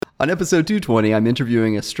On episode 220, I'm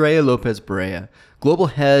interviewing Estrella Lopez Brea, Global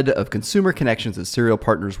Head of Consumer Connections at Cereal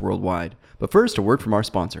Partners Worldwide. But first, a word from our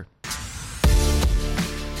sponsor. I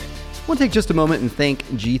want to take just a moment and thank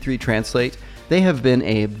G3 Translate. They have been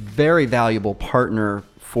a very valuable partner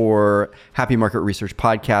for Happy Market Research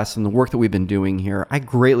Podcast and the work that we've been doing here. I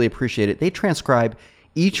greatly appreciate it. They transcribe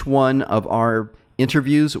each one of our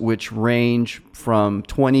interviews, which range from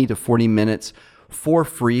 20 to 40 minutes, for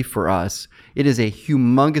free for us. It is a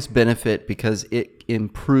humongous benefit because it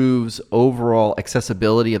improves overall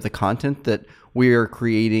accessibility of the content that we are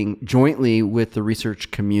creating jointly with the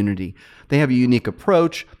research community. They have a unique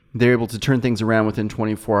approach. They're able to turn things around within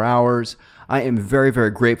 24 hours. I am very,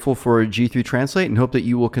 very grateful for G3 Translate and hope that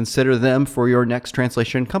you will consider them for your next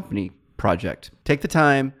translation company project. Take the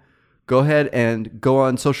time, go ahead and go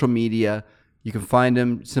on social media. You can find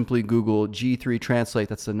them, simply Google G3 Translate,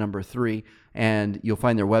 that's the number 3, and you'll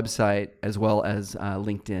find their website as well as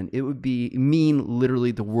LinkedIn. It would mean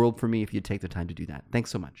literally the world for me if you'd take the time to do that.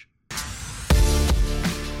 Thanks so much.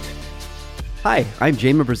 Hi, I'm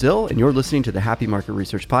Jaime Brazil, and you're listening to the Happy Market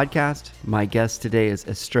Research Podcast. My guest today is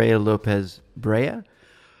Estrella Lopez Brea.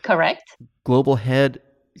 Correct. Global Head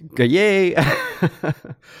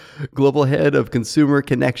of Consumer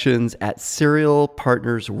Connections at Cereal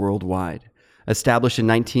Partners Worldwide. Established in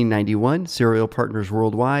 1991, Cereal Partners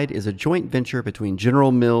Worldwide is a joint venture between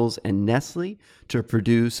General Mills and Nestle to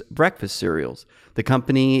produce breakfast cereals. The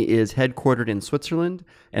company is headquartered in Switzerland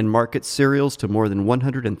and markets cereals to more than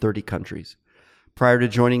 130 countries. Prior to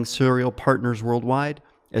joining Cereal Partners Worldwide,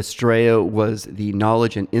 Estrella was the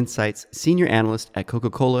Knowledge and Insights Senior Analyst at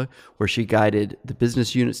Coca-Cola, where she guided the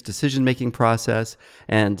business unit's decision-making process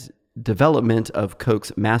and development of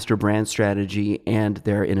Coke's master brand strategy and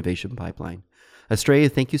their innovation pipeline. Estrella,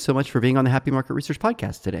 thank you so much for being on the Happy Market Research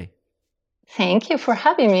Podcast today. Thank you for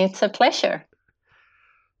having me. It's a pleasure.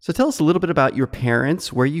 So tell us a little bit about your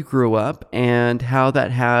parents, where you grew up, and how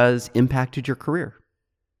that has impacted your career.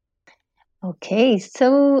 Okay,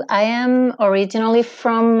 so I am originally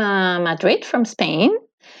from Madrid, from Spain,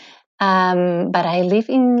 but I live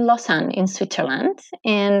in Lausanne, in Switzerland,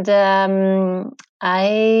 and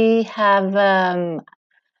I have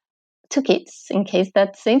 2 kids, in case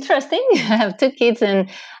that's interesting. I have 2 kids, and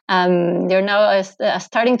they're now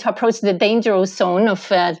starting to approach the dangerous zone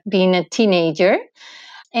of being a teenager.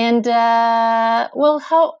 And how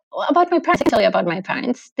about my parents? I can tell you about my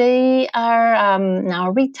parents. They are now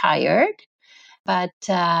retired, but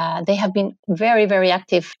they have been very, very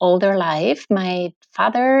active all their life. My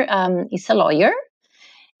father is a lawyer,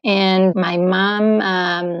 and my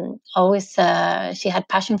mom always she had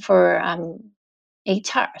passion for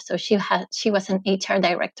HR. So she was an HR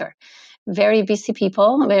director. Very busy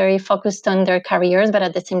people, very focused on their careers, but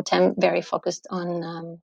at the same time very focused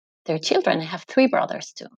on their children. I have 3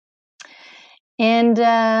 brothers too. And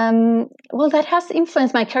that has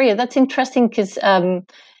influenced my career. That's interesting because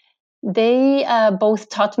they both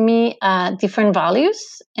taught me different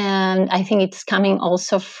values, and I think it's coming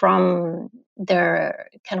also from their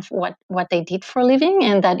kind of what they did for a living,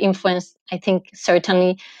 and that influenced, I think,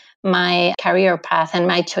 certainly my career path and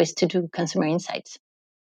my choice to do consumer insights.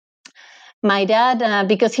 My dad,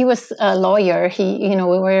 because he was a lawyer, we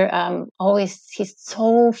were he's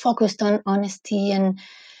so focused on honesty and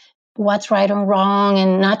what's right or wrong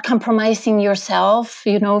and not compromising yourself,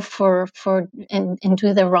 for and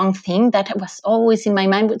do the wrong thing. That was always in my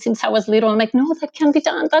mind. But since I was little, I'm like, no, that can't be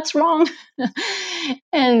done. That's wrong.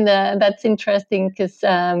 And that's interesting because,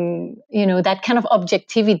 that kind of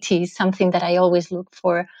objectivity is something that I always look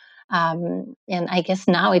for. And I guess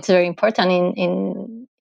now it's very important in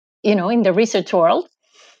the research world.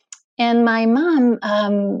 And my mom,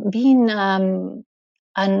 being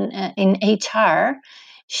in HR,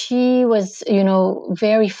 she was,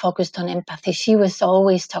 very focused on empathy. She was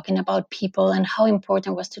always talking about people and how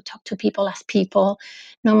important it was to talk to people as people,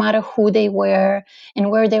 no matter who they were and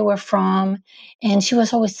where they were from. And she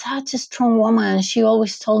was always such a strong woman. She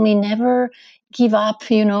always told me, never give up,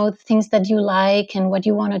 things that you like and what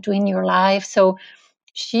you want to do in your life. So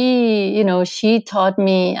she taught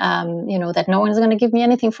me, that no one is going to give me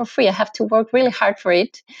anything for free. I have to work really hard for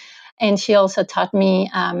it. And she also taught me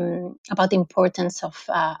about the importance of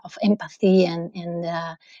empathy and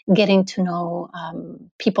getting to know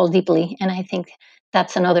people deeply. And I think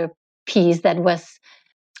that's another piece that was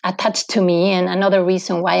attached to me, and another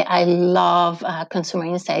reason why I love consumer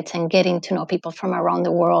insights and getting to know people from around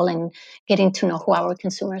the world and getting to know who our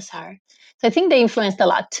consumers are. So I think they influenced a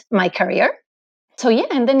lot my career. So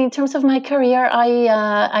and then in terms of my career,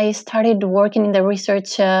 I started working in the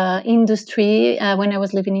research industry when I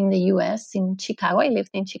was living in the U.S. in Chicago. I lived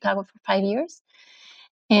in Chicago for 5 years,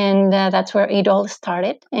 And that's where it all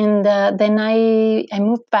started. And then I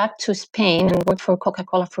moved back to Spain and worked for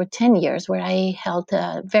Coca-Cola for 10 years, where I held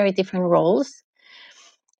very different roles.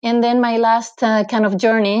 And then my last kind of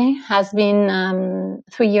journey has been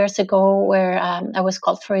 3 years ago, where I was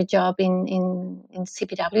called for a job in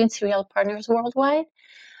CPW, in Cereal Partners Worldwide,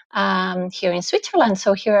 here in Switzerland.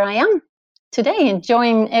 So here I am today,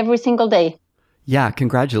 enjoying every single day. Yeah,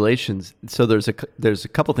 congratulations. So there's a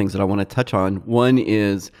couple things that I want to touch on. One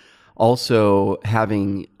is also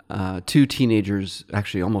having two teenagers,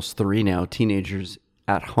 actually almost three now, teenagers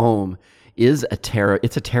at home is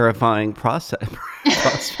it's a terrifying prospect,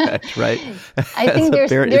 right? I think they're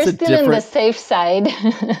still in the safe side.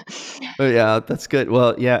 Oh, yeah, that's good.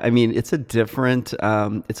 Well, yeah, I mean, it's a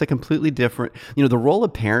completely different, the role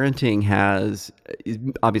of parenting has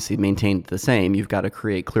obviously maintained the same. You've got to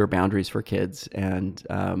create clear boundaries for kids and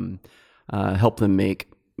help them make,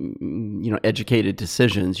 educated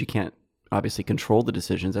decisions. You can't obviously control the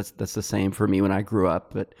decisions. That's the same for me when I grew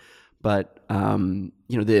up, but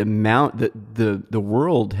the amount that the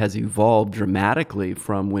world has evolved dramatically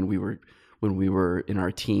from when we were in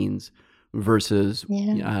our teens versus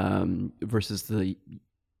the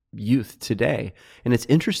youth today. And it's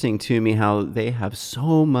interesting to me how they have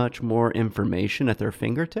so much more information at their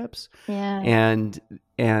fingertips. Yeah. And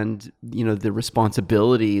the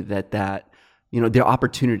responsibility that the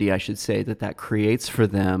opportunity, I should say, that creates for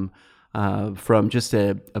them. From just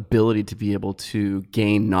a ability to be able to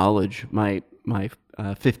gain knowledge. My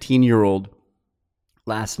 15-year-old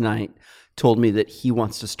last night told me that he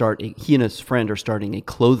and his friend are starting a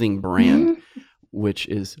clothing brand, which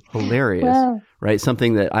is hilarious, wow. Right?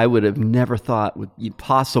 Something that I would have never thought would be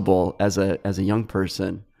possible as a young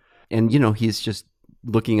person. And he's just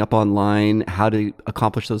looking up online how to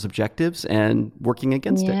accomplish those objectives and working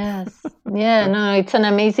against it. Yes. Yeah, no, it's an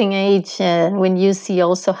amazing age when you see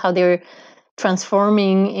also how they're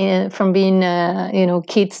transforming from being,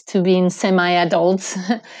 kids to being semi-adults.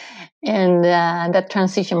 And that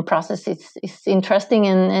transition process is interesting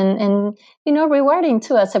and rewarding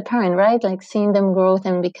too as a parent, right? Like seeing them grow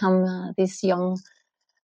and become this young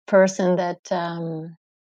person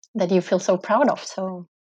that you feel so proud of. So,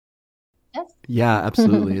 yes. Yeah,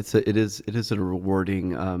 absolutely. It is a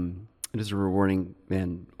rewarding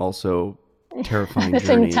and also terrifying at the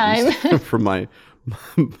journey. Same time. From at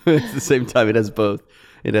the same time, it has both.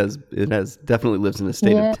 It has definitely lives in a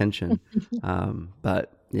state of tension.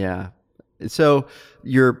 But yeah, so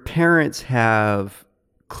your parents have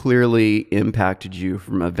clearly impacted you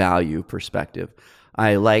from a value perspective.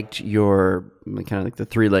 I liked your kind of like the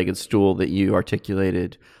three-legged stool that you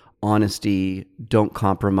articulated: honesty, don't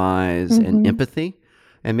compromise, and empathy.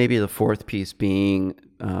 And maybe the fourth piece being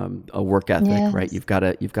a work ethic, right? You've got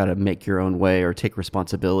to make your own way or take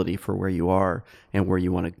responsibility for where you are and where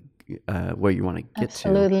you want to get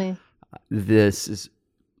Absolutely. to.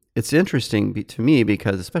 It's interesting to me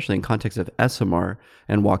because, especially in context of Esamar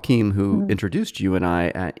and Joachim, who introduced you and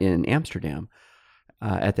I in Amsterdam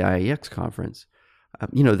at the IEX conference,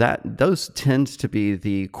 that those tends to be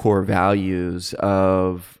the core values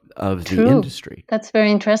of the industry. That's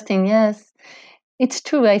very interesting. Yes, it's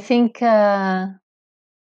true. I think I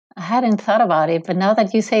hadn't thought about it, but now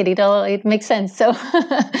that you say it, it makes sense. So,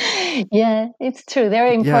 yeah, it's true.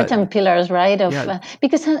 They're important pillars, right?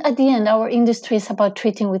 Because at the end, our industry is about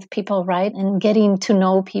treating with people, right, and getting to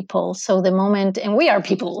know people. So the moment, and we are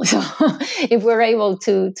people, so if we're able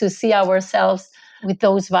to see ourselves with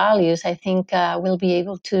those values, I think we'll be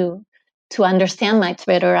able to understand much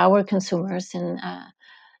better our consumers. And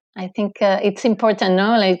I think it's important,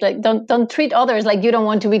 no? Like don't treat others like you don't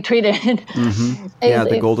want to be treated. Mm-hmm. Yeah,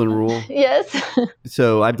 the golden rule. Yes.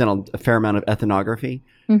 So I've done a fair amount of ethnography.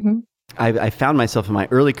 Mm-hmm. I found myself in my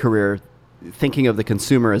early career thinking of the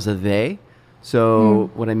consumer as a they.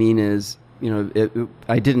 So what I mean is,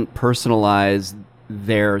 I didn't personalize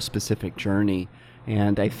their specific journey.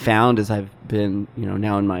 And I found as I've been,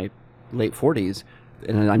 now in my late 40s,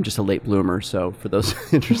 and I'm just a late bloomer, so for those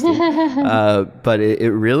interested, but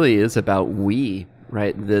it really is about we,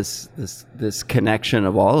 right? This connection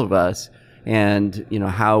of all of us, and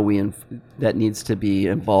how that needs to be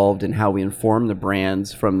involved in how we inform the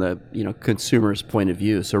brands from the consumer's point of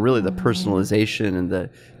view. So really, the personalization and the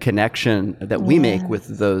connection that we make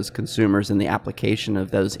with those consumers and the application of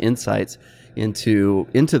those insights into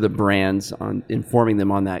the brands, on informing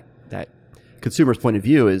them on that consumer's point of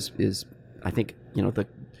view is I think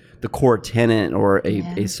the core tenet or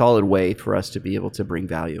a solid way for us to be able to bring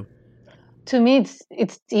value. To me,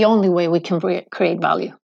 it's the only way we can create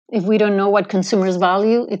value. If we don't know what consumers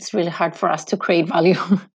value, it's really hard for us to create value.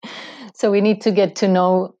 So we need to get to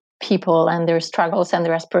know people and their struggles and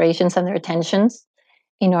their aspirations and their tensions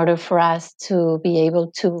in order for us to be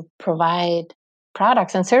able to provide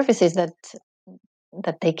products and services that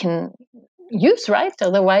they can use, right?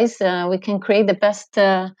 Otherwise, we can create the best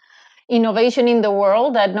innovation in the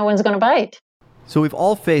world that no one's going to buy it. So we've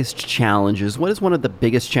all faced challenges. What is one of the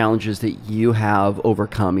biggest challenges that you have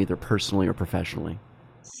overcome, either personally or professionally?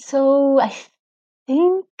 So I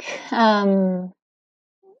think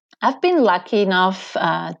I've been lucky enough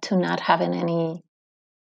to not having any,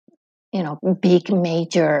 big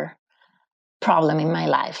major problem in my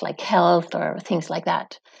life, like health or things like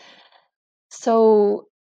that. So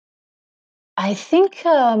I think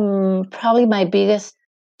probably my biggest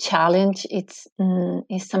challenge is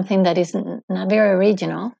something that is not very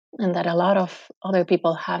original, and that a lot of other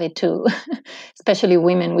people have it too, especially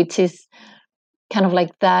women, which is kind of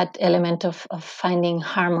like that element of finding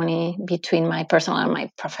harmony between my personal and my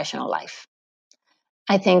professional life.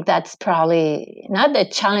 I think that's probably not a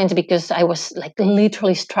challenge because I was like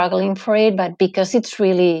literally struggling for it, but because it's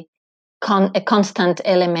really a constant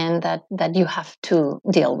element that you have to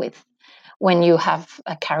deal with when you have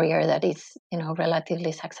a career that is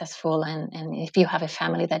relatively successful, and if you have a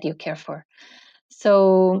family that you care for.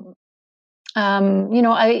 So I've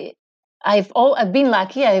been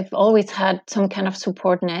lucky. I've always had some kind of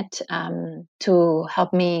support net to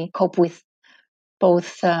help me cope with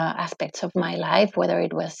both aspects of my life, whether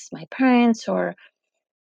it was my parents or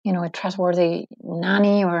a trustworthy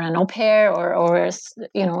nanny or an au pair or a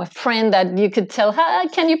friend that you could tell, "Hi,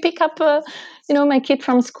 can you pick up my kid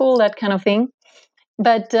from school?" That kind of thing.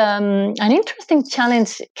 But an interesting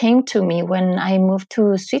challenge came to me when I moved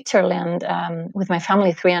to Switzerland with my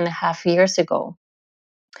family 3.5 years ago.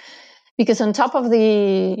 Because on top of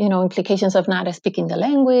the implications of not speaking the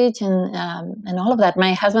language and all of that,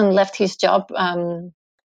 my husband left his job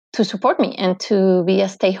to support me and to be a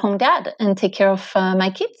stay-home dad and take care of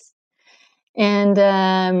my kids. And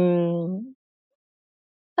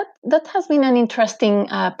that has been an interesting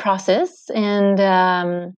process, and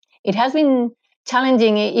it has been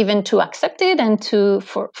challenging even to accept it and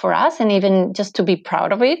for us, and even just to be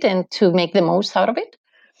proud of it and to make the most out of it.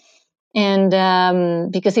 And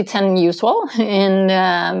because it's unusual,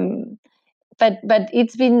 and but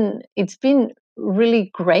it's been really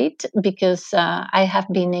great because I have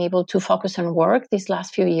been able to focus on work these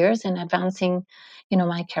last few years and advancing,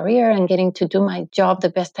 my career and getting to do my job the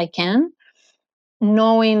best I can,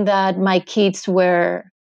 knowing that my kids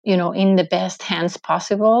were, in the best hands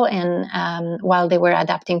possible, and while they were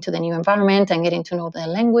adapting to the new environment and getting to know the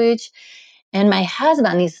language, and my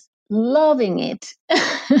husband is loving it.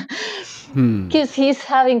 Because he's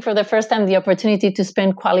having for the first time the opportunity to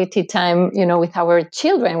spend quality time, with our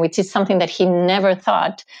children, which is something that he never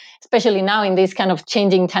thought, especially now in these kind of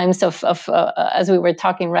changing times of as we were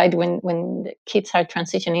talking, right, when the kids are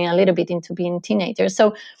transitioning a little bit into being teenagers.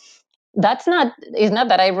 So it's not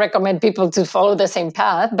that I recommend people to follow the same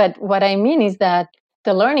path, but what I mean is that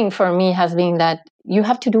the learning for me has been that you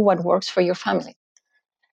have to do what works for your family.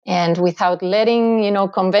 And without letting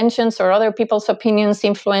conventions or other people's opinions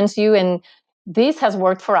influence you. And this has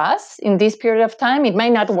worked for us in this period of time. It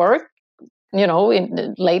might not work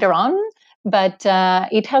later on, but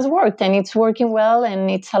it has worked, and it's working well, and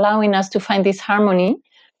it's allowing us to find this harmony.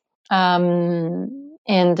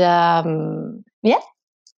 Yeah,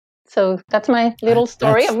 so that's my little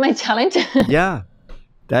story of my challenge. Yeah,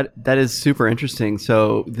 that is super interesting.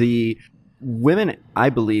 So the women, I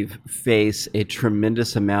believe, face a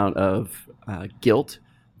tremendous amount of guilt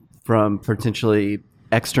from potentially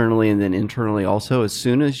externally and then internally also. As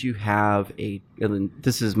soon as you have and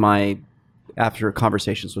this is after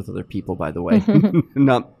conversations with other people, by the way,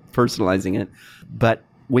 not personalizing it, but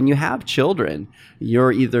when you have children,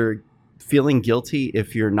 you're either feeling guilty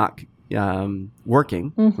if you're not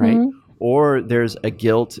working, right? Or there's a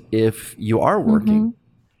guilt if you are working.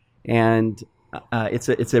 And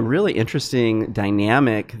it's a really interesting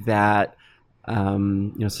dynamic that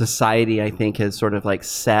society, I think, has sort of like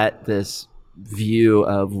set this view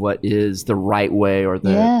of what is the right way, or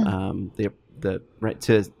the right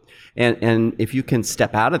to, and if you can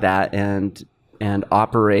step out of that and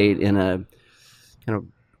operate in a kind of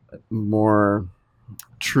more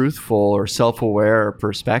truthful or self-aware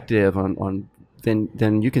perspective on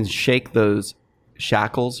then you can shake those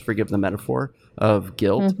shackles, forgive the metaphor, of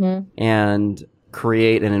guilt, and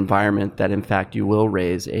create an environment that in fact you will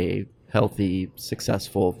raise a healthy,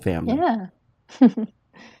 successful family. Yeah.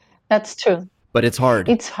 That's true. But it's hard.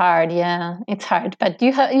 It's hard. Yeah, it's hard. But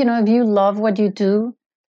if you love what you do,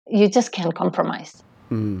 you just can't compromise.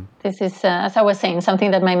 This is, as I was saying,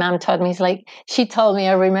 something that my mom taught me. Is like, she told me,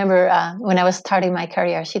 I remember when I was starting my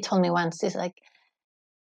career, she told me once, it's like,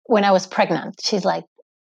 when I was pregnant, she's like,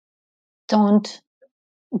 don't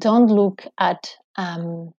look at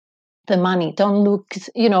the money. Don't look,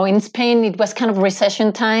 in Spain, it was kind of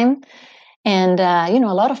recession time. And,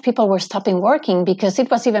 a lot of people were stopping working because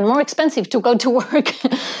it was even more expensive to go to work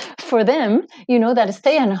for them, that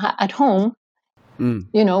stay at home,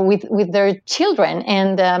 with their children.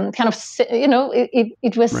 And kind of,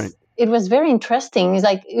 it was. Right. It was very interesting. It's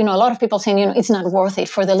like, a lot of people saying, it's not worth it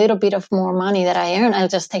for the little bit of more money that I earn. I'll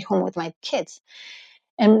just stay home with my kids.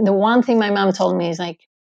 And the one thing my mom told me is like,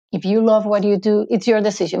 if you love what you do, it's your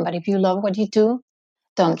decision. But if you love what you do,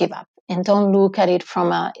 don't give up. And don't look at it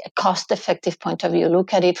from a cost-effective point of view.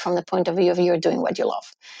 Look at it from the point of view of you're doing what you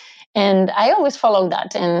love. And I always follow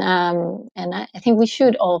that, and I think we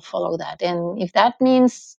should all follow that. And if that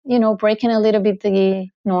means breaking a little bit the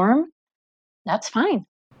norm, that's fine.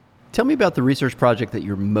 Tell me about the research project that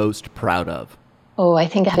you're most proud of. Oh, I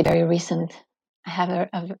think I have a very recent. I have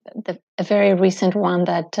a very recent one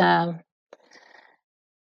that.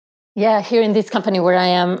 Here in this company where I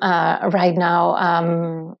am right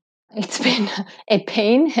now, it's been a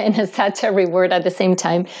pain and such a reward at the same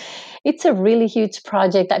time. It's a really huge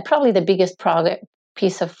project. Probably the biggest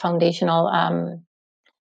piece of foundational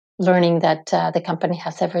learning that the company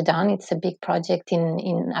has ever done. It's a big project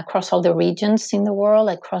in across all the regions in the world,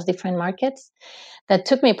 across different markets. That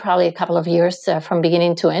took me probably a couple of years from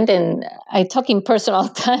beginning to end. And I talk in personal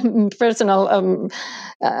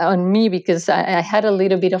on me because I had a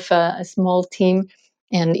little bit of a small team,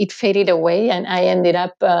 and it faded away, and I ended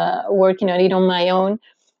up working on it on my own.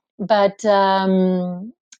 But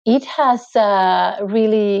it has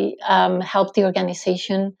really helped the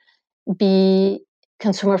organization be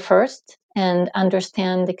consumer first and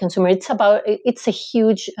understand the consumer. It's a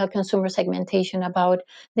huge consumer segmentation about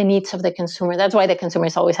the needs of the consumer. That's why the consumer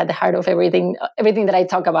is always at the heart of everything that I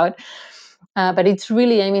talk about. But it's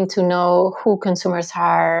really aiming to know who consumers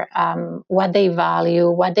are, what they value,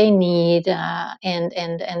 what they need,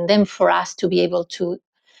 and then for us to be able to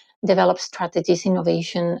develop strategies,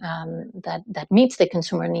 innovation that meets the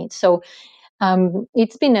consumer needs. So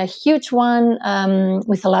it's been a huge one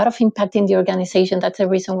with a lot of impact in the organization. That's the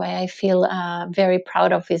reason why I feel very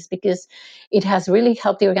proud of it, because it has really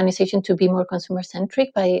helped the organization to be more consumer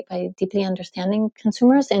centric by deeply understanding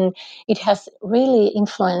consumers, and it has really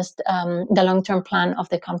influenced the long term plan of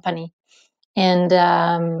the company. And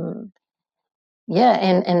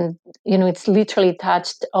and it's literally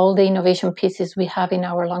touched all the innovation pieces we have in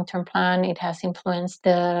our long-term plan. It has influenced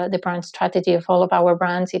the brand strategy of all of our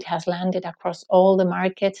brands. It has landed across all the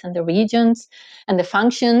markets and the regions and the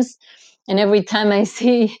functions. And every time I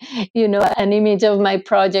see, an image of my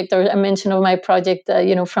project or a mention of my project,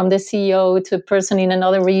 from the CEO to a person in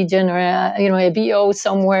another region, or a BO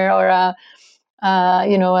somewhere, or a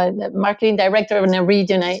marketing director in a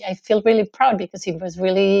region, I feel really proud because it was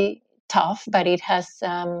really tough, but it has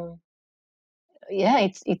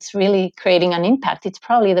it's really creating an impact. It's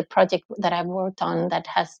probably the project that I've worked on that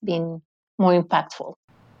has been more impactful.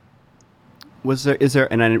 Is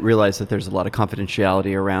there, and I didn't realize that there's a lot of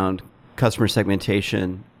confidentiality around customer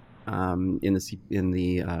segmentation in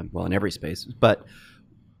every space, but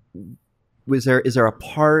is there a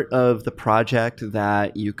part of the project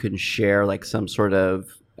that you can share, like some sort of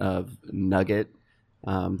nugget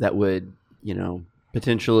that would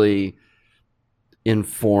potentially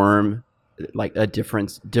inform like a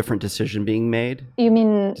different decision being made? You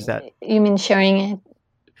mean sharing it?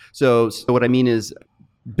 So what I mean is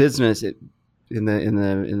business in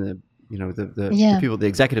the the people, the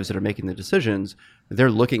executives that are making the decisions,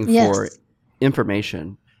 they're looking for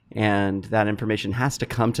information, and that information has to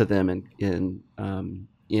come to them in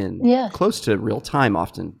close to real time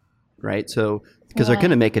often, right? So because they're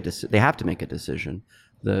going to they have to make a decision.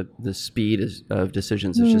 The speed of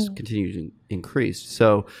decisions has just continued to increase.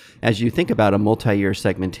 So as you think about a multi-year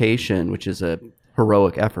segmentation, which is a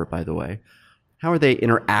heroic effort, by the way, how are they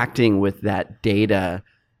interacting with that data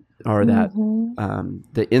or that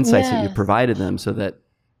the insights that you provided them so that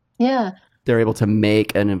they're able to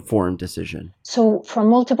make an informed decision? So from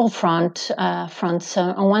multiple fronts.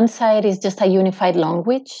 On one side is just a unified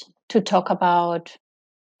language to talk about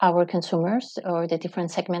our consumers or the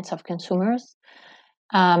different segments of consumers.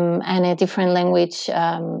 And a different language,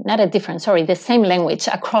 the same language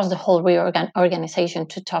across the whole organization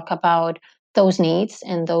to talk about those needs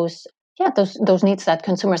and those needs that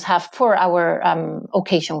consumers have for our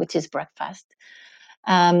occasion, which is breakfast.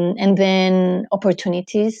 And then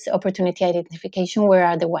opportunity identification. Where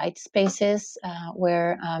are the white spaces?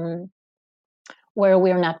 Where where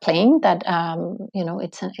we're not playing. That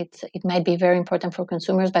it might be very important for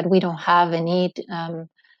consumers, but we don't have a need.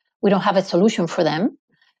 We don't have a solution for them.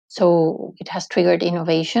 So it has triggered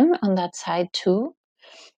innovation on that side too.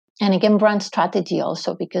 And again, brand strategy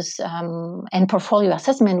also, because and portfolio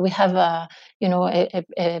assessment. We have a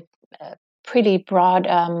pretty broad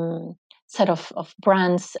set of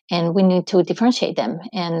brands, and we need to differentiate them.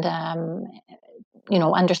 And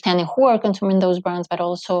understanding who are consuming those brands, but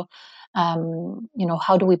also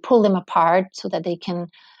how do we pull them apart so that they can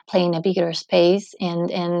play in a bigger space.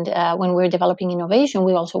 And when we're developing innovation,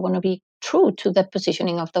 we also want to be true to the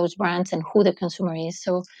positioning of those brands and who the consumer is.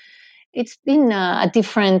 So it's been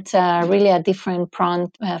really a different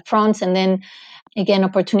fronts. And then again,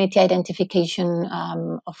 opportunity identification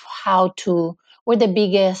of where the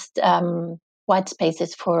biggest white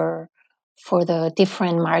spaces for the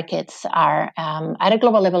different markets are at a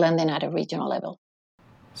global level and then at a regional level.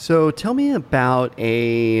 So tell me about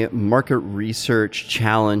a market research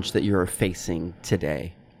challenge that you're facing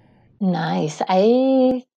today. Nice.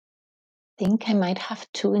 I think I might have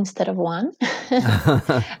two instead of one.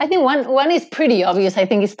 I think one is pretty obvious. I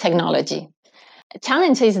think it's technology.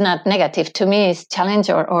 Challenge is not negative. To me, it's challenge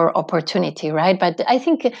or opportunity, right? But I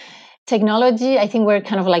think technology, I think we're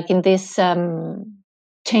kind of like in this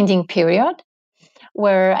changing period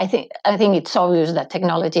where I think it's obvious that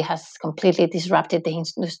technology has completely disrupted the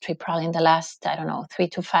industry probably in the last, 3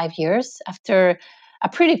 to 5 years, after a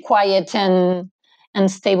pretty quiet and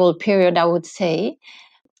stable period, I would say.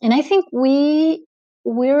 And I think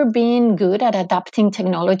we're being good at adapting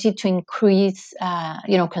technology to increase,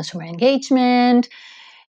 consumer engagement,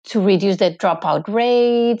 to reduce the dropout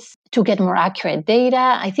rates, to get more accurate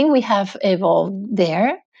data. I think we have evolved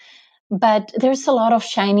there, but there's a lot of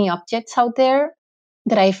shiny objects out there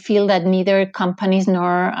that I feel that neither companies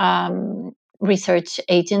nor research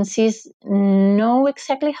agencies know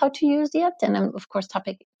exactly how to use yet. And I'm, of course,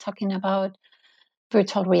 talking about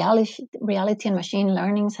virtual reality and machine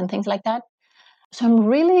learnings and things like that. So I'm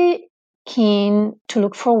really keen to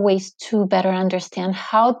look for ways to better understand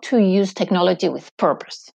how to use technology with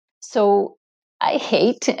purpose. So I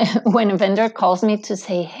hate when a vendor calls me to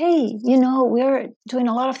say, hey, we're doing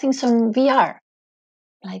a lot of things on VR.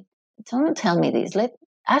 Like, don't tell me this.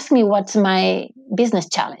 Ask me what's my business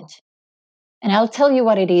challenge. And I'll tell you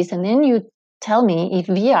what it is. And then you tell me if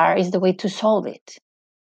VR is the way to solve it.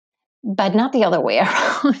 But not the other way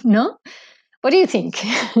around, no? What do you think?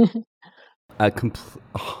 I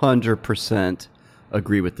 100%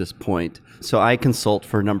 agree with this point. So I consult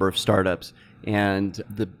for a number of startups, and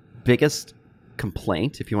the biggest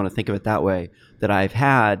complaint, if you want to think of it that way, that I've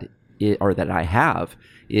had or that I have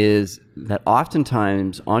is that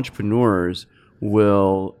oftentimes entrepreneurs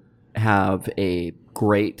will have a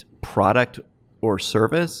great product or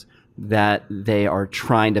service that they are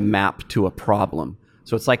trying to map to a problem.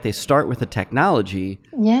 So it's like they start with the technology,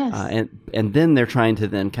 yes, and then they're trying to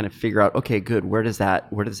then kind of figure out, okay, good, where does that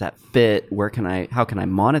fit? How can I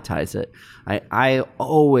monetize it? I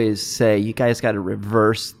always say you guys got to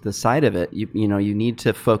reverse the side of it. You need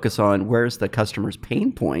to focus on where's the customer's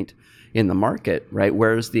pain point in the market, right?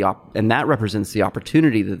 And that represents the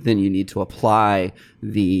opportunity that then you need to apply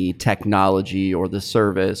the technology or the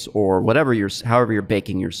service or however you're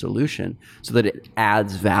baking your solution so that it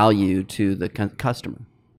adds value to the customer.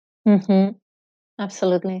 Mm-hmm.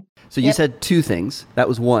 Absolutely. So you said two things. That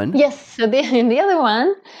was one. Yes. So the other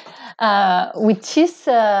one, which is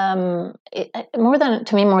more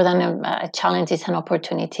than a challenge, is an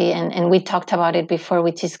opportunity, and we talked about it before,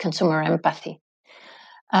 which is consumer empathy.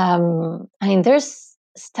 There's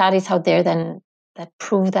studies out there that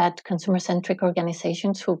prove that consumer-centric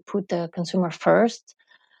organizations who put the consumer first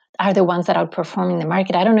are the ones that outperform in the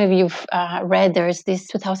market. I don't know if you've read, there's this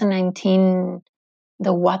 2019,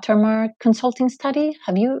 the Watermark Consulting study.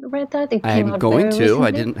 Have you read that? It came I'm out going very to.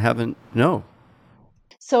 recently. No.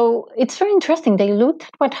 So it's very interesting. They looked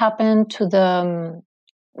at what happened to the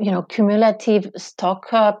cumulative stock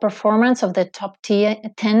performance of the top 10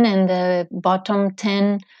 and the bottom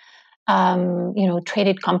 10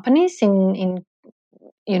 traded companies in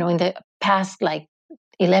the past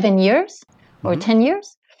 11 years or 10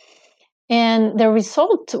 years. And the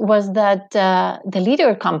result was that the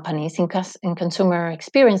leader companies in consumer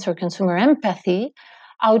experience or consumer empathy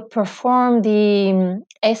outperformed the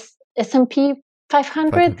S&P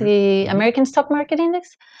 500, the American stock market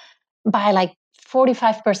index, by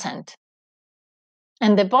 45%.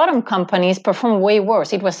 And the bottom companies performed way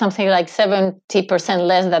worse. It was something like 70%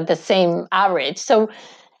 less than the same average. So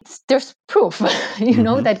there's proof,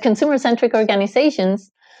 that consumer-centric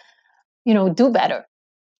organizations, do better.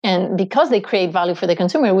 and because they create value for the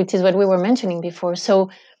consumer, which is what we were mentioning before. So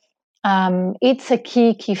it's a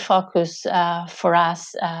key focus for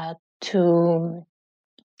us to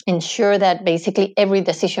ensure that basically every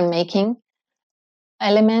decision making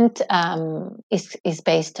element is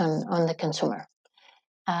based on the consumer.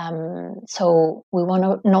 So we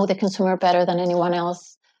want to know the consumer better than anyone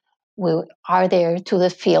else. We are there to the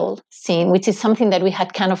field scene, which is something that we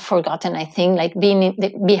had kind of forgotten. I think like being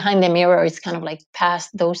behind the mirror is kind of like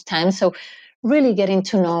past those times. So really getting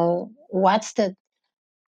to know what's the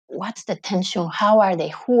tension, how are they,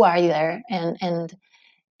 who are there,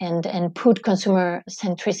 and put consumer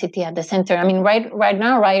centricity at the center. I mean, right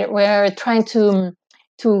now, we're trying to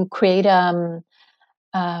create a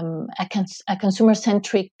consumer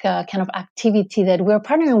centric kind of activity that we're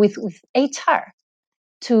partnering with HR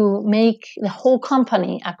to make the whole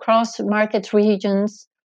company across market regions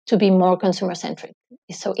to be more consumer centric.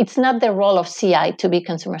 So it's not the role of CI to be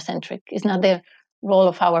consumer centric. It's not the role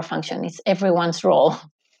of our function. It's everyone's role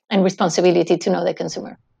and responsibility to know the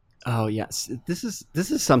consumer. Oh yes, this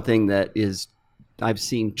is something that is I've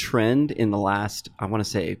seen trend in the last, I want to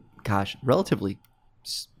say, relatively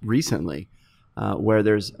recently, where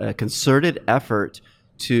there's a concerted effort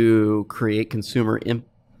to create consumer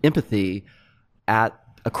empathy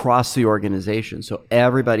across the organization. So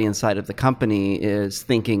everybody inside of the company is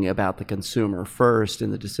thinking about the consumer first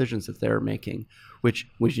in the decisions that they're making, which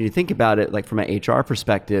when you think about it, like from an HR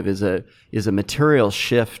perspective, is a material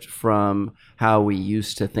shift from how we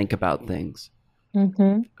used to think about things.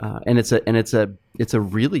 Mm-hmm. And it's a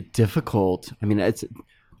really difficult. I mean, it's,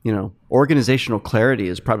 organizational clarity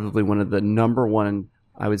is probably one of the number one,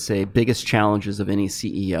 I would say, biggest challenges of any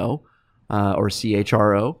CEO or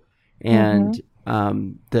CHRO, and Mm-hmm.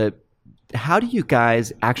 How do you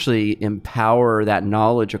guys actually empower that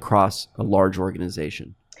knowledge across a large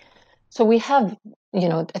organization? So we have,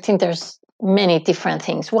 I think there's many different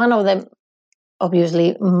things. One of the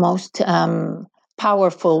obviously most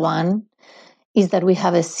powerful one is that we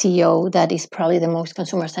have a CEO that is probably the most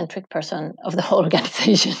consumer-centric person of the whole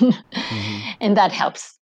organization. Mm-hmm. And that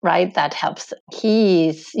helps, right? That helps. He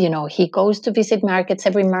is, he goes to visit markets.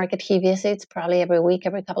 Every market he visits, probably every week,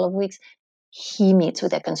 every couple of weeks, he meets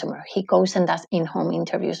with the consumer. He goes and does in-home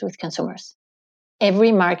interviews with consumers.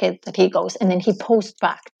 Every market that he goes, and then he posts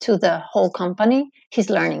back to the whole company his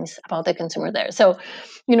learnings about the consumer there. So,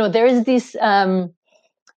 there is this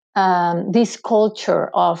this culture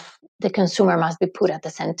of the consumer must be put at the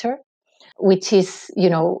center, which is,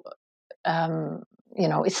 it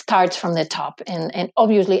starts from the top, and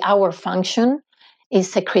obviously our function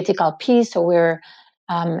is a critical piece. So we're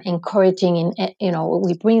encouraging,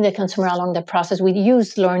 we bring the consumer along the process. We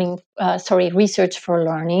use research for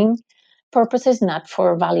learning purposes, not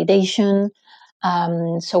for validation.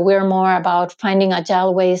 So we're more about finding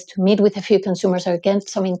agile ways to meet with a few consumers or get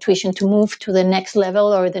some intuition to move to the next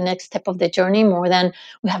level or the next step of the journey, more than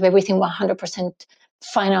we have everything 100%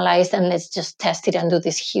 finalized and let's just test it and do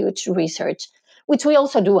this huge research, which we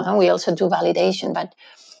also do. We also do validation, but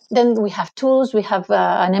then we have tools. We have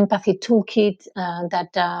an empathy toolkit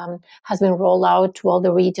that has been rolled out to all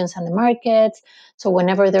the regions and the markets. So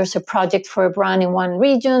whenever there's a project for a brand in one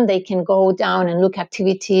region, they can go down and look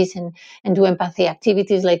activities and do empathy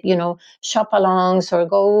activities like, shop alongs or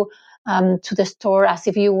go to the store as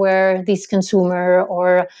if you were this consumer,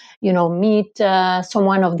 or, meet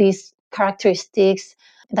someone of these characteristics,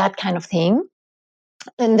 that kind of thing.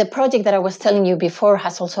 And the project that I was telling you before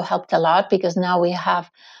has also helped a lot, because now we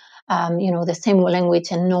have the same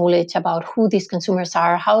language and knowledge about who these consumers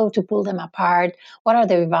are, how to pull them apart, what are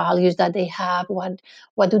their values that they have,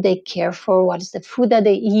 what do they care for, what is the food that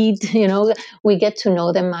they eat. We get to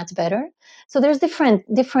know them much better. So there's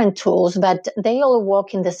different tools, but they all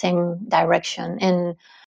walk in the same direction. And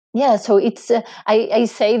yeah, so it's I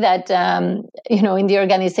say that in the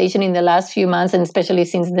organization in the last few months, and especially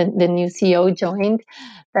since the new CEO joined,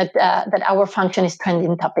 that our function is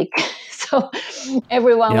trending topic. So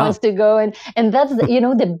everyone wants to go, and that's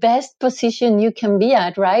the best position you can be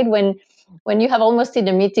at, right? When you have almost in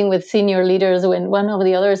a meeting with senior leaders, when one of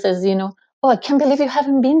the others says, oh, I can't believe you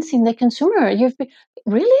haven't been seeing the consumer. You've been,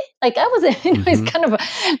 really? Like I was, Mm-hmm.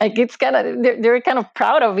 it's kind of they're kind of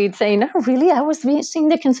proud of it, saying, "Oh, really? I was seeing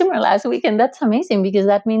the consumer last week, and that's amazing because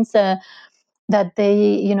that means that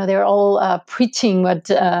they, they're all preaching what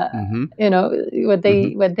what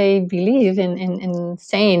they believe in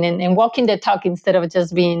saying and walking the talk instead of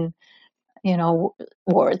just being,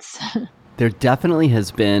 words." There definitely has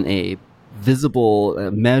been a visible,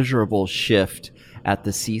 measurable shift at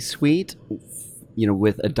the C-suite,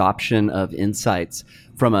 with adoption of insights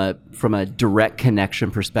from a direct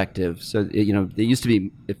connection perspective. So it used to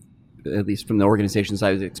be, at least from the organizations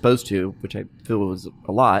I was exposed to, which I feel was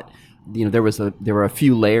a lot. There were a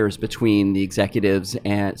few layers between the executives,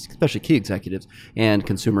 and especially key executives, and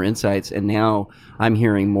consumer insights. And now I'm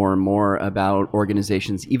hearing more and more about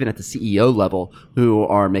organizations, even at the CEO level, who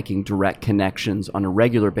are making direct connections on a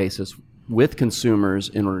regular basis with consumers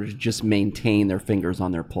in order to just maintain their fingers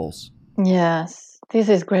on their pulse. Yes, this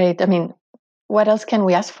is great. I mean, what else can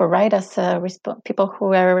we ask for, right? As people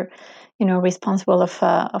who are, responsible of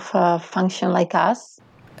a function like us.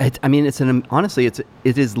 Honestly,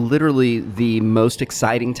 it is literally the most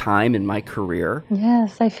exciting time in my career.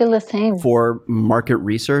 Yes, I feel the same. For market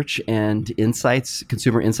research and insights,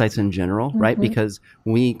 consumer insights in general, right? Because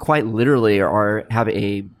we quite literally have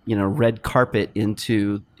a red carpet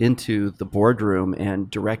into the boardroom and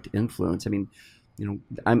direct influence. I mean,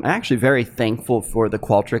 I'm actually very thankful for the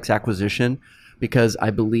Qualtrics acquisition, because I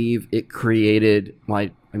believe it created,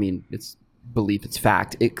 it's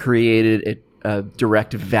fact. It created a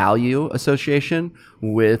direct value association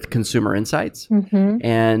with consumer insights.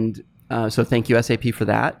 And so thank you, SAP, for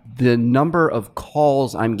that. The number of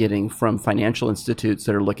calls I'm getting from financial institutes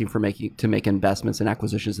that are looking to make investments and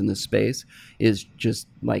acquisitions in this space is just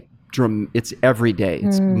like, it's every day.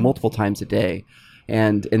 It's multiple times a day.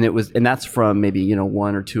 And that's from maybe,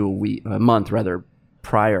 one or two a month rather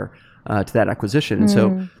prior to that acquisition. And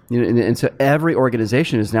so, so every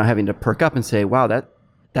organization is now having to perk up and say, wow,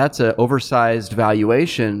 that's an oversized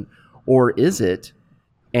valuation, or is it?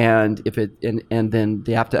 And if it, and then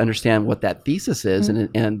they have to understand what that thesis is.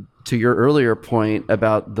 And to your earlier point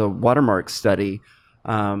about the Watermark study,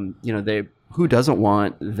 who doesn't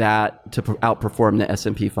want that to outperform the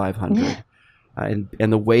S&P 500? And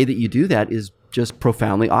the way that you do that is just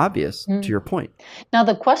profoundly obvious, to your point. Now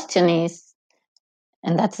the question is,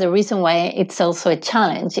 and that's the reason why it's also a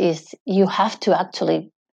challenge, is you have to actually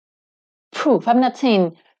prove. I'm not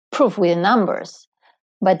saying proof with numbers,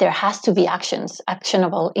 but there has to be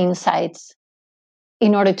actionable insights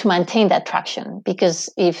in order to maintain that traction. Because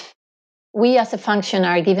if we as a function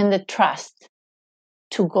are given the trust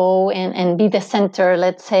to go and be the center,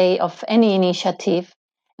 let's say, of any initiative,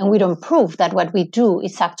 and we don't prove that what we do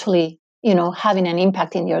is actually, having an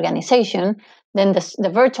impact in the organization, then the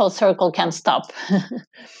virtual circle can stop.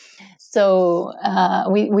 So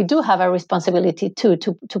we do have a responsibility to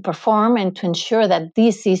perform and to ensure that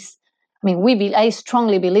this is. I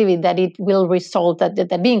strongly believe that it will result,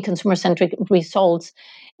 that being consumer-centric results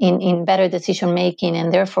in better decision making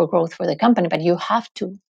and therefore growth for the company. But you have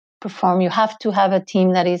to perform. You have to have a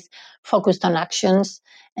team that is focused on actions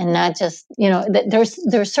and not just,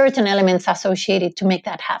 there's certain elements associated to make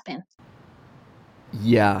that happen.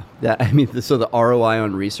 Yeah, so the ROI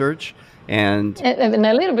on research and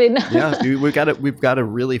a little bit. Yeah, we've got to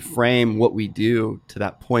really frame what we do to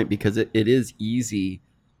that point, because it is easy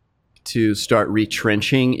to start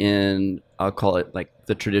retrenching in, I'll call it like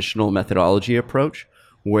the traditional methodology approach,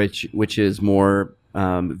 which is more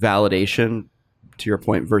validation, to your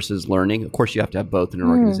point, versus learning. Of course, you have to have both in an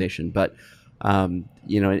organization, but right.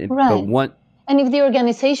 But one. And if the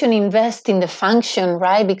organization invests in the function,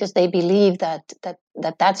 right, because they believe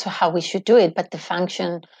that's how we should do it, but the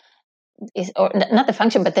function is, or not the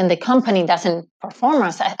function, but then the company doesn't perform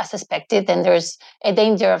as expected, then there's a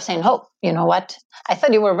danger of saying, oh, you know what, I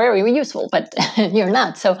thought you were very useful, but you're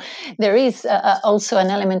not. So there is also an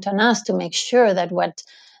element on us to make sure that what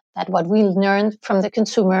we learn from the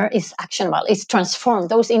consumer is actionable, is transformed.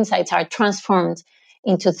 Those insights are transformed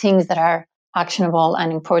into things that are actionable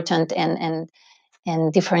and important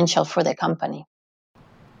and differential for the company.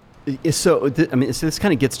 So this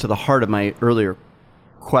kind of gets to the heart of my earlier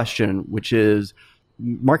question, which is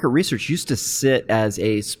market research used to sit as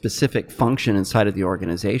a specific function inside of the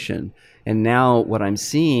organization. And now what I'm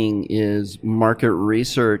seeing is market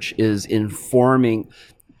research is informing,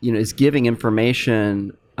 is giving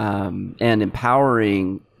information and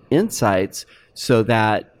empowering insights, so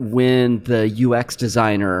that when the UX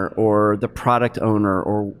designer or the product owner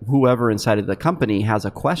or whoever inside of the company has a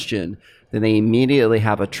question, then they immediately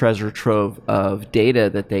have a treasure trove of data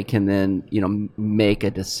that they can then, make a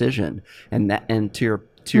decision. And to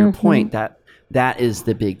your point, that is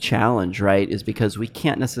the big challenge, right? Is because we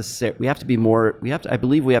can't necessarily, I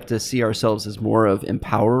believe we have to see ourselves as more of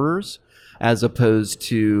empowerers as opposed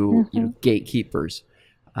to, gatekeepers.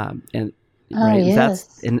 Right.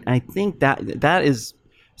 Yes. And I think that is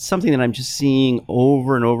something that I'm just seeing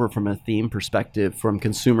over and over from a theme perspective from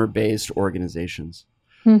consumer-based organizations.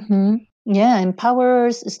 Mm-hmm. Yeah,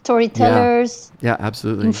 empowerers, storytellers. Yeah,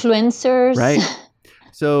 absolutely. Influencers. Right.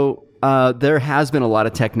 So there has been a lot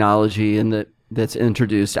of technology in the that's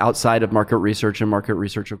introduced outside of market research, and market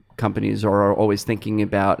research companies are always thinking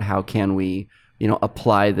about how can we,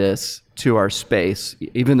 apply this to our space,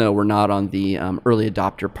 even though we're not on the early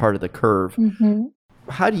adopter part of the curve. Mm-hmm.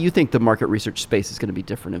 How do you think the market research space is going to be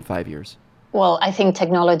different in 5 years? Well, I think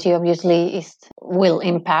technology obviously will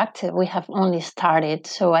impact. We have only started.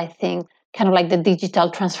 So I think kind of like the digital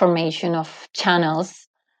transformation of channels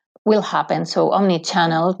will happen. So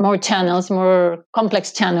omni-channel, more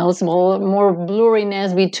complex channels, more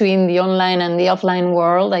blurriness between the online and the offline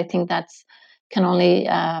world. I think that's can only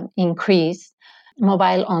increase.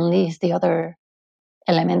 Mobile only is the other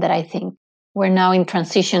element that I think we're now in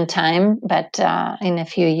transition time, but in a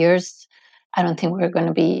few years, I don't think we're going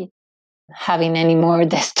to be having any more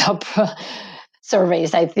desktop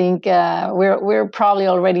surveys. I think we're probably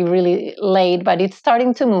already really late, but it's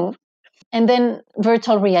starting to move. And then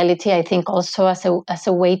virtual reality, I think, also as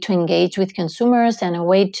a way to engage with consumers and a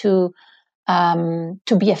way to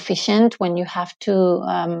be efficient when you have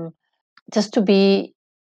to just to be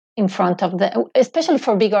in front of especially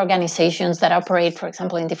for big organizations that operate, for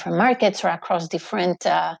example, in different markets or across different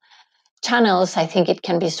channels. I think it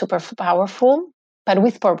can be super powerful, but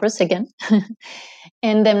with purpose again.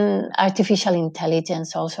 And then artificial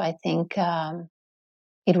intelligence also, I think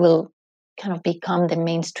it will kind of become the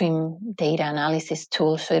mainstream data analysis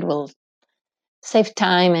tool. So it will save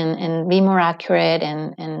time and be more accurate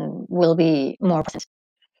and will be more present.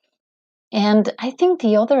 And I think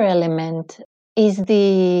the other element is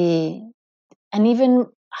an even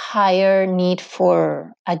higher need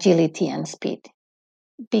for agility and speed,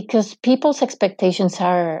 because people's expectations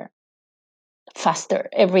are faster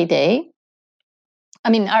every day.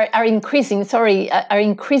 I mean, are increasing. Are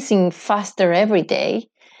increasing faster every day,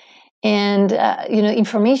 and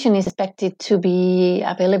information is expected to be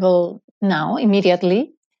available now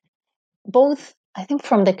immediately. Both, I think,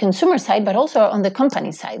 from the consumer side, but also on the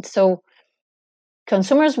company side. So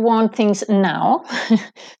consumers want things now,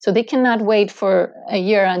 so they cannot wait for a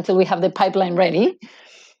year until we have the pipeline ready.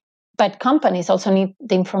 But companies also need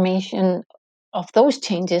the information of those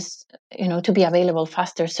changes, to be available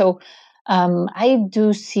faster. So I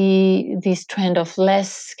do see this trend of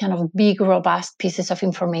less kind of big, robust pieces of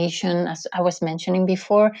information, as I was mentioning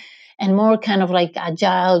before, and more kind of like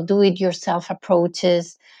agile, do-it-yourself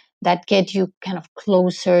approaches that get you kind of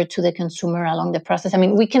closer to the consumer along the process. I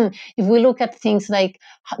mean, if we look at things like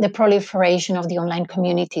the proliferation of the online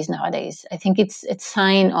communities nowadays, I think it's a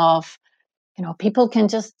sign of, people can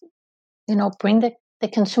just, bring the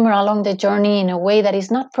consumer along the journey in a way that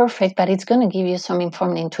is not perfect, but it's going to give you some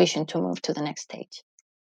informed intuition to move to the next stage.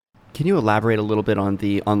 Can you elaborate a little bit on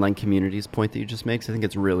the online communities point that you just made? Because I think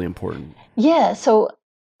it's really important. Yeah, so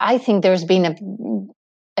I think there's been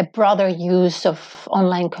a broader use of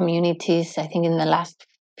online communities, I think, in the last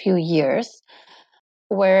few years,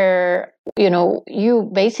 where, you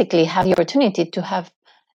basically have the opportunity to have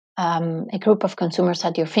a group of consumers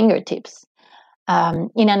at your fingertips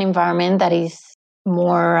in an environment that is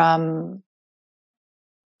more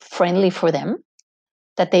friendly for them,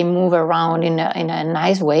 that they move around in a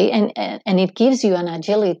nice way, and it gives you an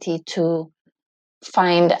agility to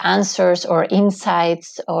find answers or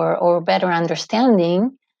insights or better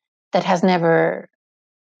understanding that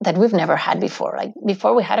we've never had before. Like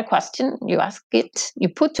before, we had a question, you ask it, you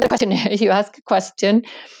put to the questionnaire, you ask a question,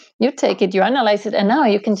 you take it, you analyze it, and now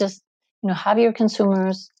you can just have your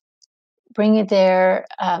consumers bring it there,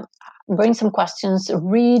 bring some questions,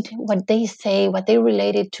 read what they say, what they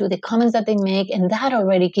related to, the comments that they make, and that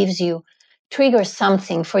already triggers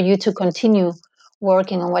something for you to continue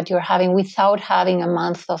working on what you're having without having a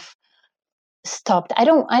month of stopped. I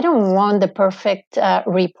don't want the perfect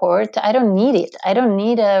report. I don't need it. I don't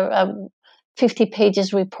need a 50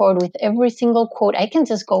 pages report with every single quote. I can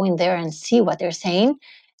just go in there and see what they're saying,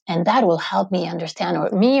 and that will help me understand, or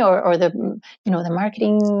the the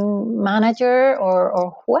marketing manager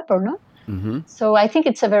or whoever. No. Mm-hmm. So I think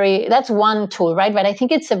that's one tool, right? But I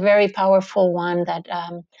think it's a very powerful one that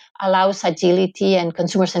allows agility and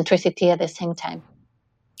consumer centricity at the same time.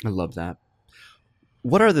 I love that.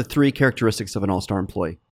 What are the 3 characteristics of an all-star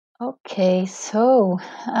employee? Okay, so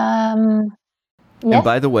yes. And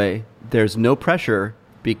by the way, there's no pressure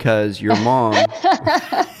because your mom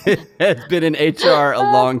has been in HR a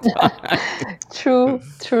long time. True.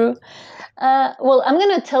 Well, I'm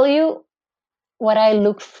going to tell you what I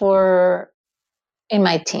look for in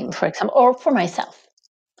my team, for example, or for myself.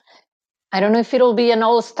 I don't know if it'll be an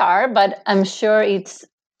all-star, but I'm sure it's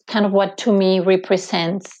kind of what to me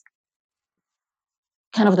represents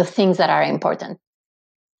kind of the things that are important.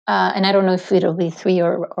 and I don't know if it'll be 3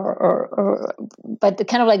 or but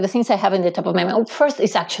kind of like the things I have in the top of my mind. First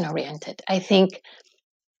is action oriented. I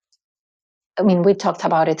mean, we talked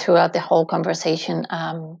about it throughout the whole conversation.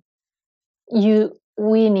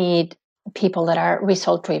 We need people that are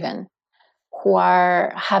result driven, who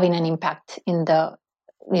are having an impact in the,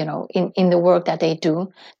 in the work that they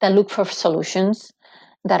do, that look for solutions,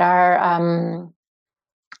 that are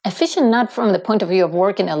efficient, not from the point of view of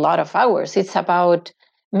working a lot of hours. It's about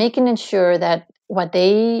making sure that what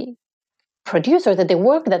they produce or that the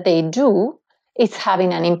work that they do is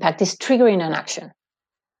having an impact, is triggering an action.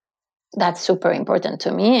 That's super important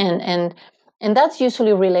to me, and that's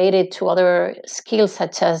usually related to other skills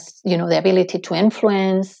such as the ability to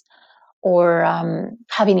influence or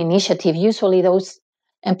having initiative. Usually those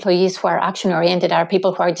employees who are action oriented are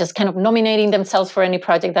people who are just kind of nominating themselves for any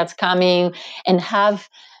project that's coming and have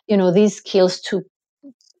these skills to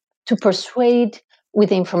persuade with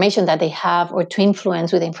the information that they have, or to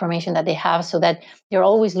influence with the information that they have, so that you're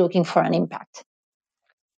always looking for an impact.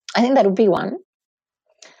 I think that would be one.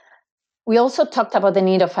 We also talked about the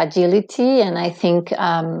need of agility, and I think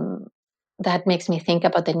that makes me think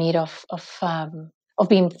about the need of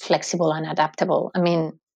being flexible and adaptable. I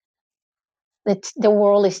mean, the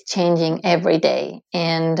world is changing every day,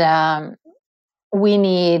 and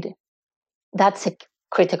that's a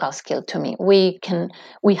critical skill to me. We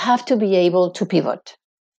have to be able to pivot,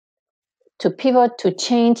 to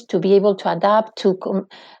change, to be able to adapt, to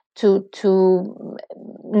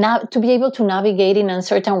be able to navigate in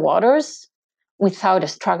uncertain waters without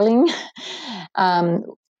struggling.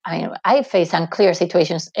 I face unclear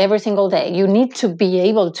situations every single day. You need to be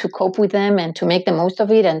able to cope with them and to make the most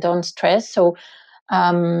of it and don't stress. So,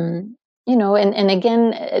 and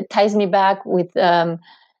again, it ties me back with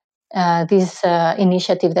this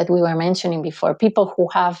initiative that we were mentioning before. People who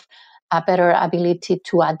have a better ability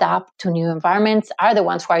to adapt to new environments are the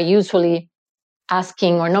ones who are usually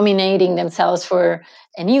asking or nominating themselves for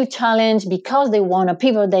a new challenge because they want to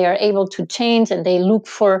pivot. They are able to change, and they look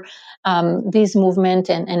for this movement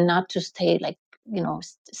and not to stay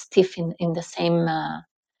stiff in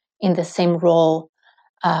the same role,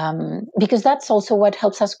 because that's also what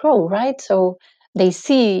helps us grow, right? So they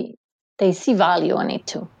see value on it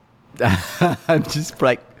too. I'm just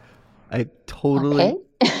like, I totally.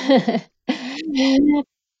 Okay.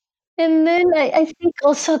 And then I think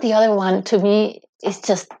also the other one to me is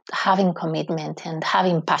just having commitment and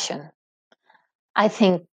having passion. I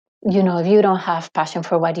think, if you don't have passion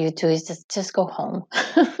for what you do, is just go home.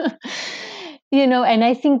 And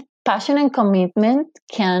I think passion and commitment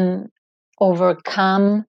can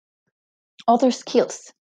overcome other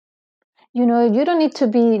skills. You don't need to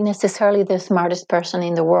be necessarily the smartest person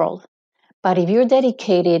in the world, but if you're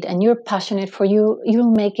dedicated and you're passionate for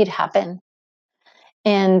you'll make it happen.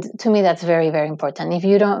 And to me, that's very, very important. If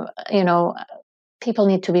you don't, people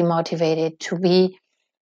need to be motivated, to be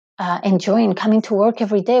enjoying coming to work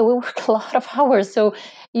every day. We work a lot of hours, so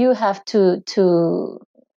you have to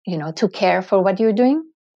care for what you're doing,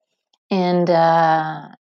 and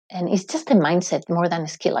it's just a mindset more than a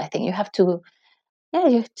skill. I think you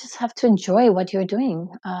just have to enjoy what you're doing.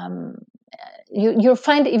 You'll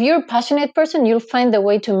find, if you're a passionate person, you'll find the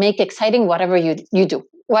way to make exciting whatever you do,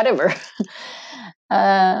 whatever.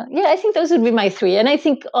 I think those would be my 3, and I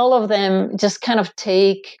think all of them just kind of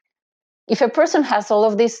take. If a person has all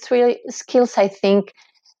of these 3 skills, I think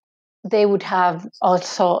they would have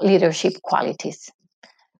also leadership qualities,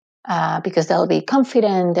 because they'll be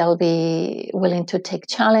confident, they'll be willing to take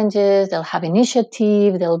challenges, they'll have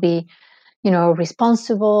initiative, they'll be,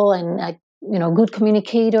 responsible and, good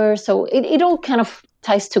communicators. So it all kind of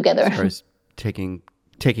ties together. As far as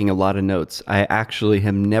taking a lot of notes, I actually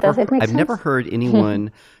have never heard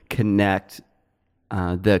anyone connect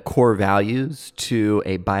the core values to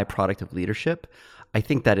a byproduct of leadership. I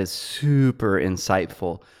think that is super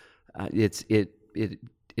insightful.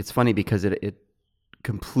 It's funny because it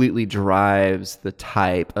completely drives the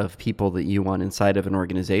type of people that you want inside of an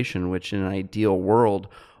organization, which in an ideal world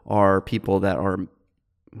are people that are,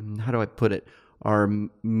 how do I put it, are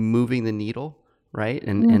moving the needle, right?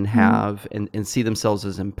 And have and see themselves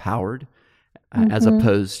as empowered, as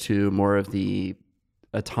opposed to more of the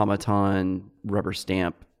automaton rubber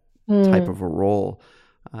stamp type of a role.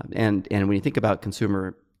 And when you think about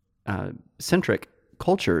consumer centric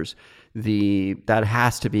cultures, that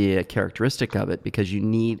has to be a characteristic of it, because you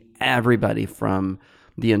need everybody from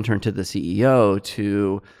the intern to the CEO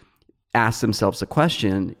to ask themselves the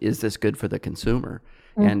question, is this good for the consumer?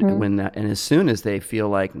 And as soon as they feel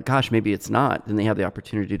like, gosh, maybe it's not, then they have the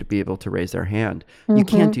opportunity to be able to raise their hand. You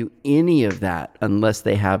can't do any of that unless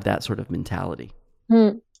they have that sort of mentality.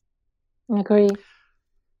 Agree.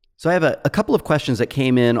 So I have a couple of questions that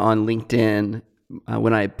came in on LinkedIn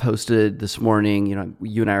when I posted this morning.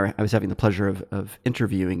 You and I was having the pleasure of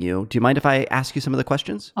interviewing you. Do you mind if I ask you some of the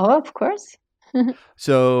questions? Oh, of course.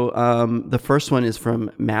 So the first one is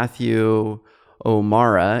from Matthew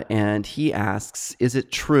O'Mara, and he asks, is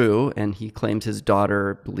it true, and he claims his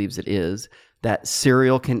daughter believes it is, that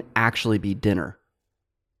cereal can actually be dinner?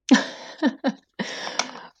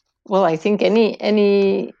 Well, I think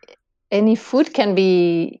any food can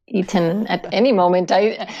be eaten at any moment.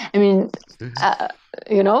 I mean,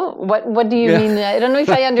 what do you mean? I don't know if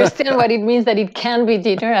I understand what it means that it can be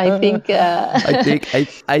dinner. I think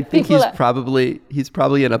I think he's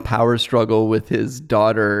probably in a power struggle with his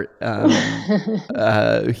daughter.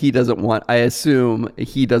 I assume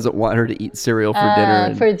he doesn't want her to eat cereal for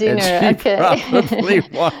dinner. For dinner, and she okay. probably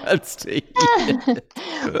wants to eat it.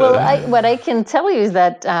 Well, what I can tell you is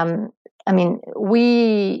that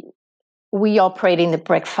we operate in the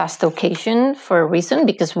breakfast occasion for a reason,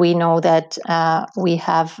 because we know that we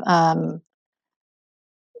have the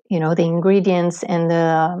ingredients and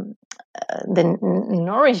the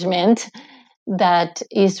nourishment that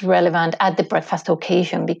is relevant at the breakfast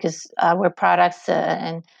occasion, because our products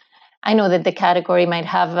and I know that the category might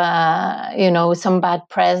have some bad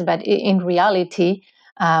press, but in reality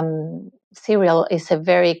cereal is a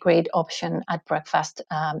very great option at breakfast,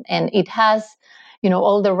 and it has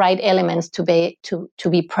all the right elements to be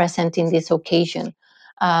present in this occasion.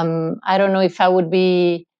 I don't know if I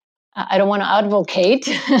don't want to advocate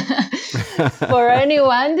for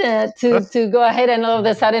anyone to go ahead and all of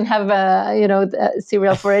a sudden have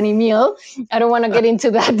cereal for any meal. I don't want to get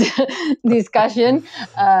into that discussion,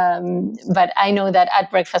 but I know that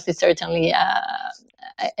at breakfast is certainly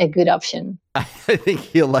a good option. I think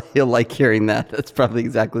he'll like hearing that. That's probably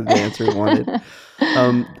exactly the answer he wanted.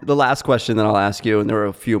 The last question that I'll ask you, and there are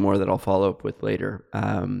a few more that I'll follow up with later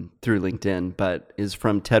through LinkedIn, but is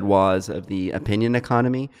from Ted Waz of the Opinion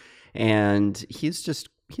Economy, and he's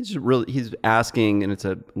asking, and it's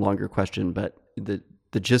a longer question, but the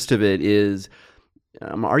gist of it is,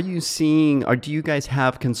 do you guys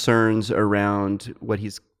have concerns around what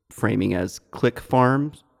he's framing as click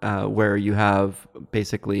farms? Where you have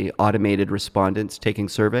basically automated respondents taking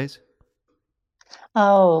surveys?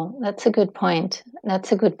 Oh, that's a good point.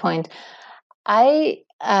 I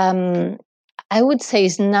would say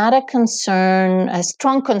it's not a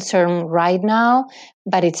strong concern right now,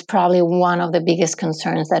 but it's probably one of the biggest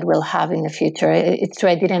concerns that we'll have in the future. It's true,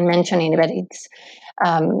 I didn't mention it, but it's,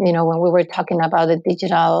 when we were talking about the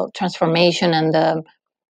digital transformation and the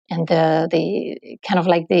kind of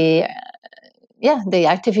like the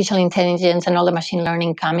artificial intelligence and all the machine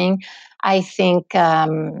learning coming, I think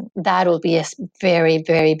that will be a very,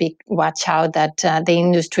 very big watch out that the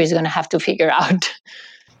industry is going to have to figure out.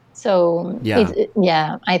 So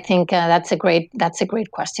I think that's a great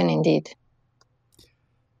question indeed.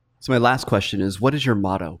 So my last question is, what is your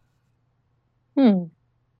motto? I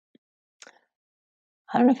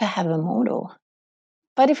don't know if I have a motto,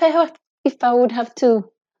 but if I would have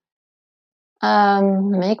to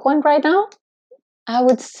make one right now, I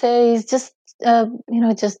would say it's just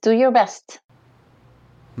just do your best.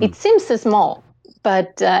 It seems small,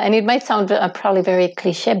 but and it might sound probably very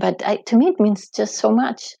cliche, but to me it means just so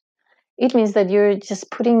much. It means that you're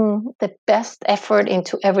just putting the best effort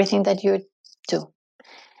into everything that you do.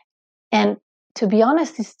 And to be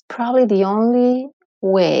honest, it's probably the only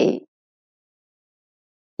way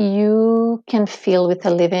you can feel with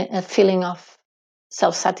a feeling of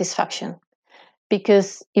self-satisfaction.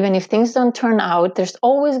 Because even if things don't turn out, there's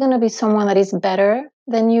always going to be someone that is better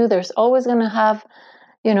than you. There's always going to have,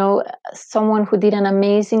 someone who did an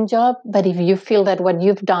amazing job. But if you feel that what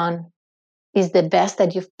you've done is the best,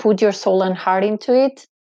 that you've put your soul and heart into it,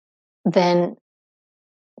 then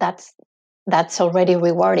that's already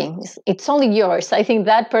rewarding. It's only yours. I think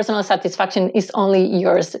that personal satisfaction is only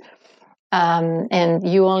yours, and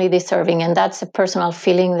you only deserving. And that's a personal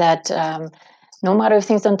feeling that no matter if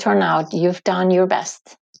things don't turn out, you've done your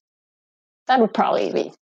best. That would probably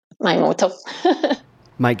be my motto.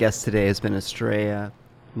 My guest today has been Estrella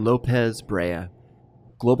Lopez Brea,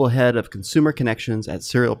 Global Head of Consumer Connections at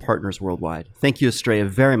Cereal Partners Worldwide. Thank you, Estrella,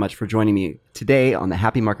 very much for joining me today on the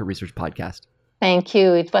Happy Market Research Podcast. Thank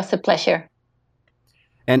you. It was a pleasure.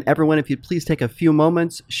 And everyone, if you'd please take a few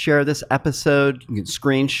moments, share this episode. You can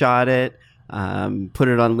screenshot it, put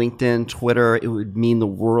it on LinkedIn, Twitter. It would mean the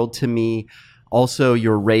world to me. Also,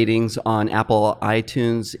 your ratings on Apple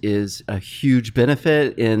iTunes is a huge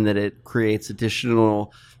benefit in that it creates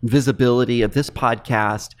additional visibility of this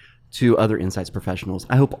podcast to other insights professionals.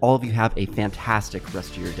 I hope all of you have a fantastic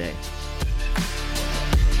rest of your day.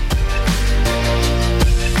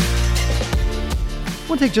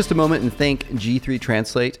 want to take just a moment and thank G3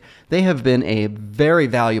 Translate. They have been a very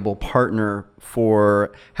valuable partner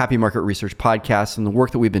for Happy Market Research Podcast and the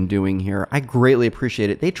work that we've been doing here. I greatly appreciate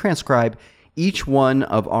it. They transcribe each one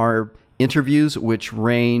of our interviews, which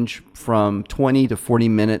range from 20 to 40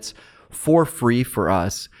 minutes, for free for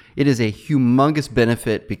us. It is a humongous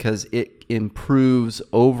benefit because it improves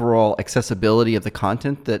overall accessibility of the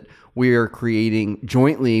content that we are creating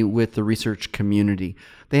jointly with the research community.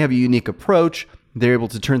 They have a unique approach. They're able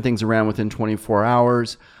to turn things around within 24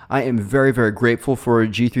 hours. I am very, very grateful for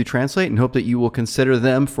G3 Translate and hope that you will consider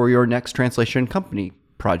them for your next translation company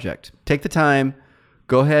project. Take the time,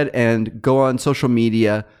 go ahead and go on social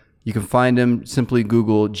media. You can find them, simply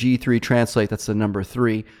Google G3 Translate, that's the number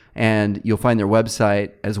 3, and you'll find their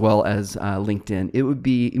website as well as LinkedIn. It would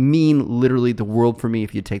mean literally the world for me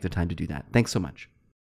if you'd take the time to do that. Thanks so much.